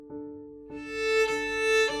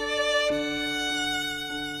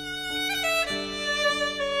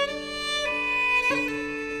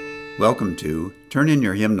Welcome to Turn in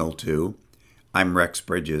Your Hymnal to. I'm Rex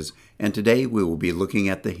Bridges, and today we will be looking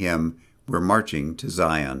at the hymn, We're Marching to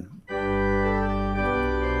Zion.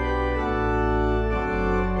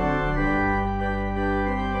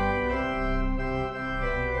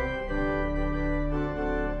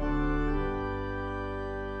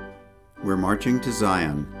 We're Marching to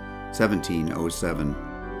Zion, 1707.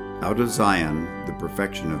 Out of Zion, the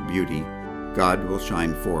perfection of beauty, God will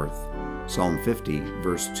shine forth. Psalm 50,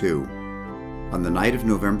 verse 2. On the night of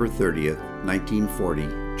November 30th, 1940,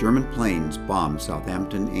 German planes bombed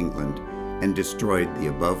Southampton, England, and destroyed the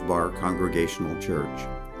Above Bar Congregational Church.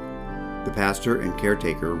 The pastor and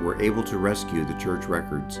caretaker were able to rescue the church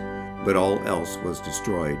records, but all else was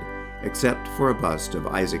destroyed, except for a bust of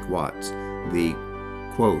Isaac Watts, the,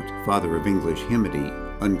 quote, father of English hymnody,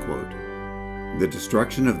 unquote. The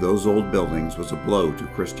destruction of those old buildings was a blow to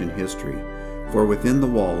Christian history, for within the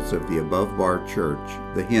walls of the Above Bar Church,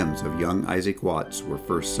 the hymns of young Isaac Watts were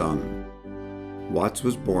first sung. Watts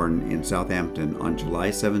was born in Southampton on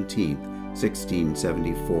July 17,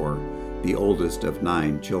 1674, the oldest of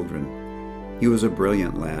 9 children. He was a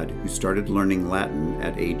brilliant lad who started learning Latin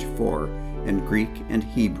at age 4 and Greek and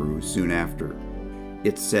Hebrew soon after.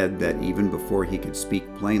 It's said that even before he could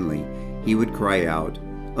speak plainly, he would cry out,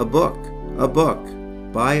 "A book! A book!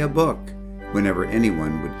 Buy a book!" whenever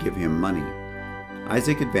anyone would give him money.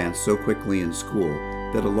 Isaac advanced so quickly in school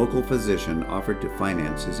that a local physician offered to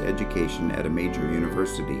finance his education at a major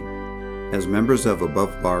university. As members of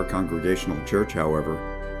Above Bar Congregational Church, however,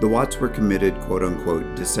 the Watts were committed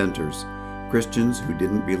quote-unquote dissenters, Christians who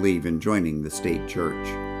didn't believe in joining the state church.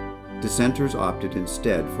 Dissenters opted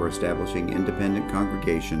instead for establishing independent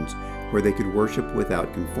congregations where they could worship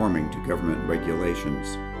without conforming to government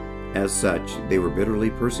regulations. As such, they were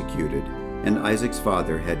bitterly persecuted, and Isaac's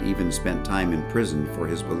father had even spent time in prison for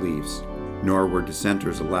his beliefs. Nor were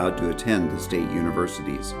dissenters allowed to attend the state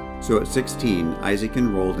universities. So at 16, Isaac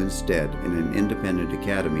enrolled instead in an independent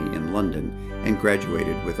academy in London and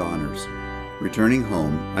graduated with honors. Returning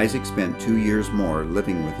home, Isaac spent 2 years more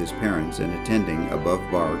living with his parents and attending Above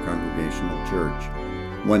Bar Congregational Church.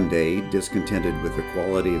 One day, discontented with the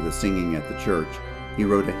quality of the singing at the church, he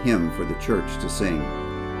wrote a hymn for the church to sing.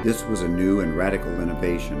 This was a new and radical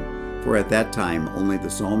innovation, for at that time only the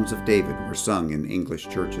Psalms of David were sung in English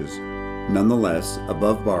churches. Nonetheless,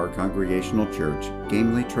 Above Bar Congregational Church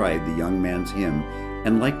gamely tried the young man's hymn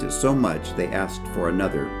and liked it so much they asked for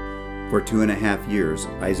another. For 2.5 years,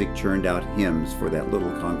 Isaac churned out hymns for that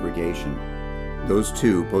little congregation. Those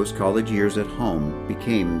 2 post-college years at home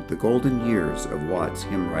became the golden years of Watts'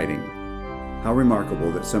 hymn writing. How remarkable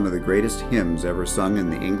that some of the greatest hymns ever sung in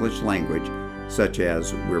the English language, such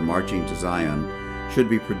as We're Marching to Zion, should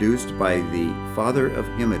be produced by the father of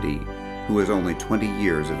hymnody, who was only 20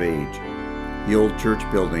 years of age. The old church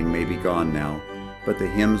building may be gone now, but the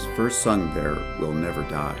hymns first sung there will never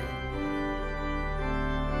die.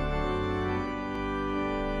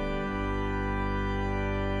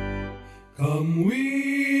 Come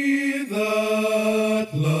we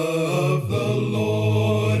that love the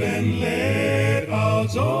Lord, and let our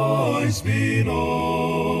joys be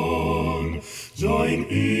known. Join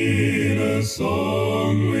in a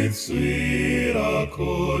song with sweet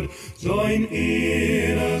accord. Join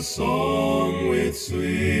in a song with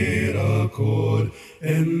sweet accord.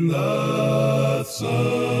 And thus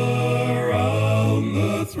around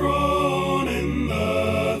the throne, and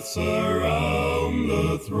thus around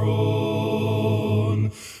the throne.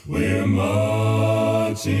 We're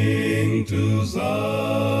marching to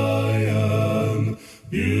Zion.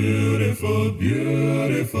 Beautiful,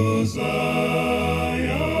 beautiful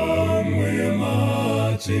Zion, we're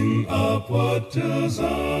marching upward to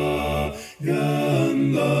Zion,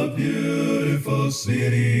 the beautiful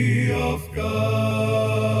city of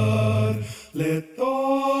God. Let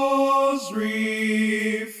those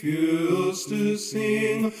refuse to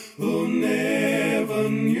sing who never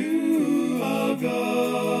knew our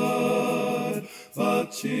God,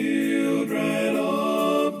 but children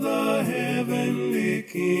of the heavenly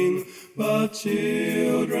King, but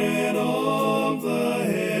children of the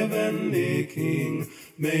heavenly King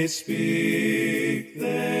may speak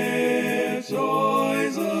their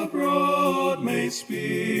joys abroad, may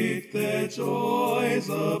speak their joys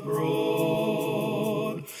abroad.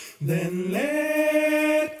 Then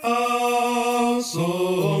let our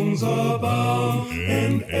songs abound,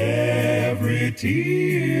 and every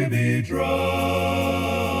tear be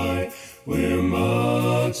dry. We're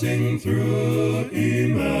marching through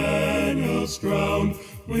Emmanuel's ground.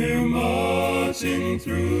 We're marching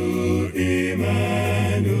through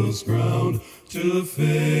Emmanuel's ground to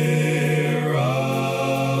fare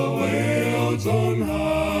our worlds on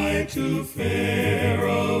high, to to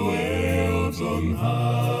fairer worlds on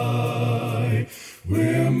high.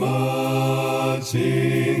 We're marching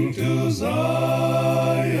to Zion,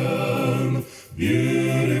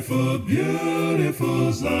 beautiful,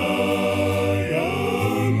 beautiful Zion.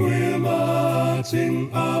 We're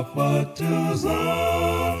marching upward to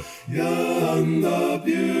Zion, the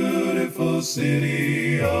beautiful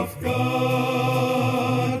city of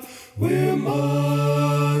God. We're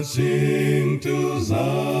marching to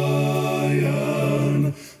Zion,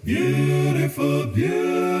 beautiful,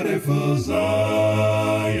 beautiful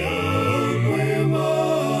Zion. We're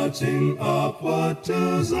marching upward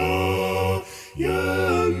to Zion,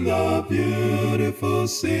 the beautiful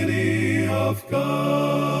city of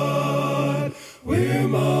God. We're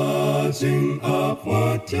marching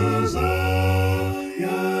upward to Zion,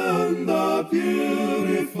 the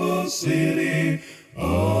beautiful city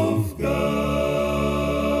of God.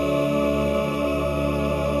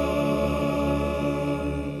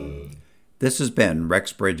 This has been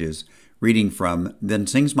Rex Bridges reading from Then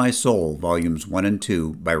Sings My Soul, Volumes 1 and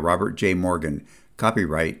 2 by Robert J. Morgan,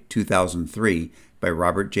 copyright 2003 by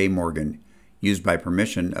Robert J. Morgan, used by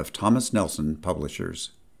permission of Thomas Nelson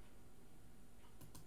Publishers.